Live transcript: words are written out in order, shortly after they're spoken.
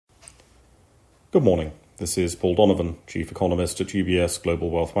Good morning. This is Paul Donovan, Chief Economist at UBS Global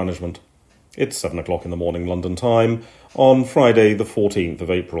Wealth Management. It's 7 o'clock in the morning London time on Friday the 14th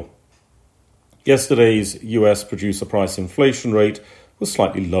of April. Yesterday's US producer price inflation rate was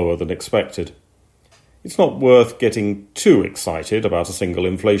slightly lower than expected. It's not worth getting too excited about a single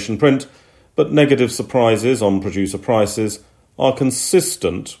inflation print, but negative surprises on producer prices are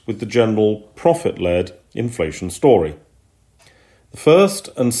consistent with the general profit-led inflation story. The first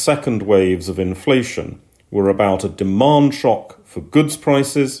and second waves of inflation were about a demand shock for goods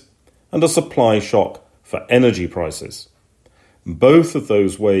prices and a supply shock for energy prices. Both of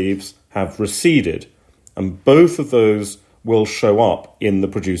those waves have receded, and both of those will show up in the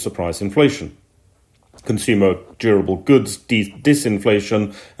producer price inflation. Consumer durable goods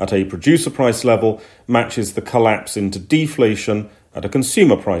disinflation at a producer price level matches the collapse into deflation at a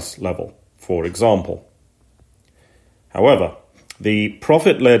consumer price level, for example. However, the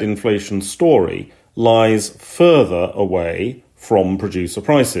profit-led inflation story lies further away from producer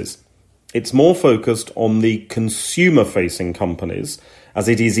prices. It's more focused on the consumer-facing companies, as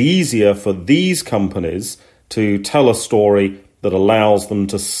it is easier for these companies to tell a story that allows them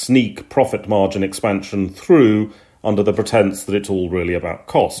to sneak profit margin expansion through under the pretense that it's all really about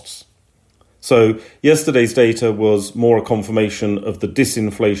costs. So yesterday's data was more a confirmation of the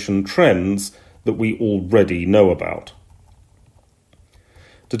disinflation trends that we already know about.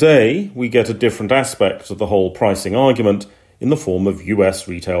 Today, we get a different aspect of the whole pricing argument in the form of US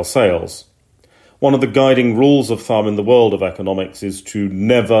retail sales. One of the guiding rules of thumb in the world of economics is to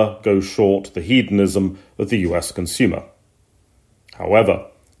never go short the hedonism of the US consumer. However,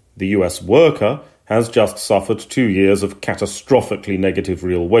 the US worker has just suffered 2 years of catastrophically negative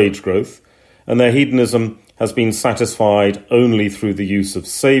real wage growth, and their hedonism has been satisfied only through the use of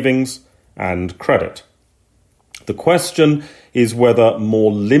savings and credit. The question is whether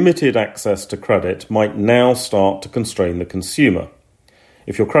more limited access to credit might now start to constrain the consumer.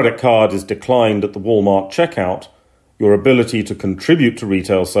 If your credit card is declined at the Walmart checkout, your ability to contribute to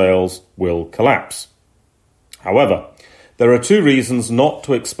retail sales will collapse. However, there are 2 reasons not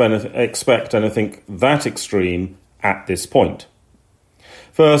to expect anything that extreme at this point.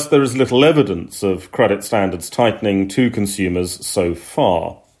 First, there is little evidence of credit standards tightening to consumers so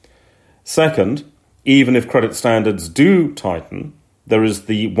far. Second, even if credit standards do tighten, there is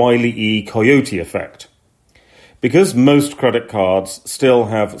the Wile Coyote effect. Because most credit cards still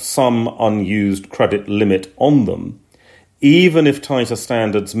have some unused credit limit on them, even if tighter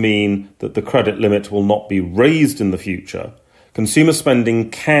standards mean that the credit limit will not be raised in the future, consumer spending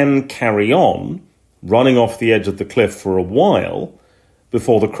can carry on, running off the edge of the cliff for a while,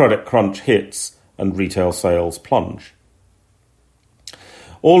 before the credit crunch hits and retail sales plunge.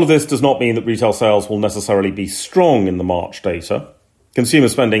 All of this does not mean that retail sales will necessarily be strong in the March data. Consumer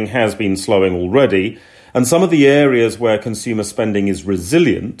spending has been slowing already, and some of the areas where consumer spending is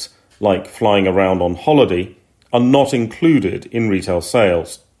resilient, like flying around on holiday, are not included in retail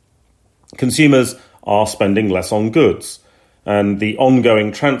sales. Consumers are spending less on goods, and the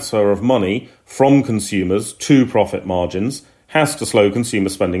ongoing transfer of money from consumers to profit margins has to slow consumer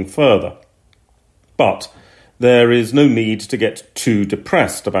spending further. But there is no need to get too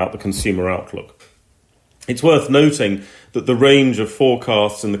depressed about the consumer outlook. It's worth noting that the range of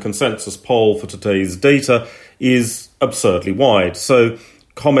forecasts in the consensus poll for today's data is absurdly wide, so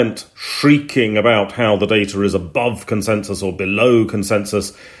comment shrieking about how the data is above consensus or below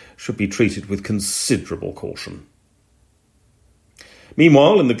consensus should be treated with considerable caution.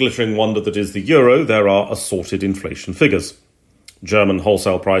 Meanwhile, in the glittering wonder that is the euro, there are assorted inflation figures. German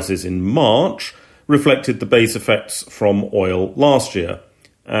wholesale prices in March reflected the base effects from oil last year,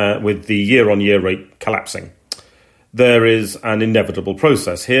 with the year-on-year rate collapsing. There is an inevitable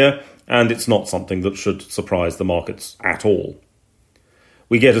process here, and it's not something that should surprise the markets at all.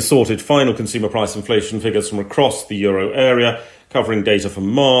 We get assorted final consumer price inflation figures from across the euro area, covering data from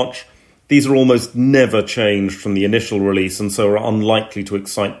March. These are almost never changed from the initial release, and so are unlikely to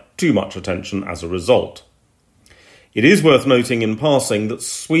excite too much attention as a result. It is worth noting in passing that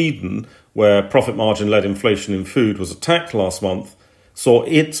Sweden, where profit margin-led inflation in food was attacked last month, saw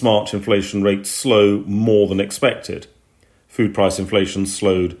its March inflation rate slow more than expected. Food price inflation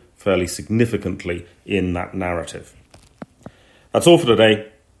slowed fairly significantly in that narrative. That's all for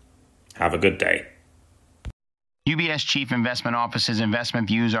today. Have a good day. UBS Chief Investment Office's investment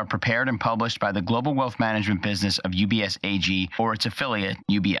views are prepared and published by the global wealth management business of UBS AG or its affiliate,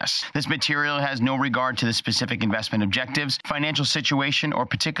 UBS. This material has no regard to the specific investment objectives, financial situation, or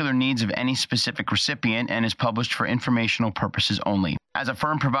particular needs of any specific recipient and is published for informational purposes only. As As a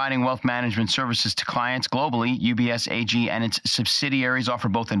firm providing wealth management services to clients globally, UBS AG and its subsidiaries offer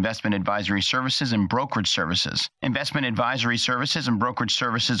both investment advisory services and brokerage services. Investment advisory services and brokerage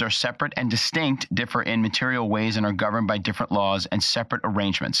services are separate and distinct, differ in material ways, and are governed by different laws and separate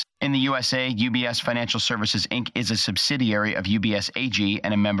arrangements. In the USA, UBS Financial Services, Inc. is a subsidiary of UBS AG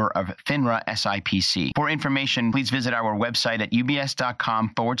and a member of FINRA SIPC. For information, please visit our website at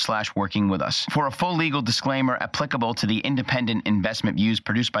ubs.com/working with us. For a full legal disclaimer applicable to the independent investment views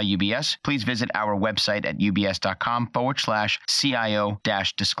produced by UBS, please visit our website at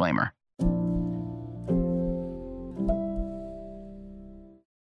ubs.com/CIO-disclaimer.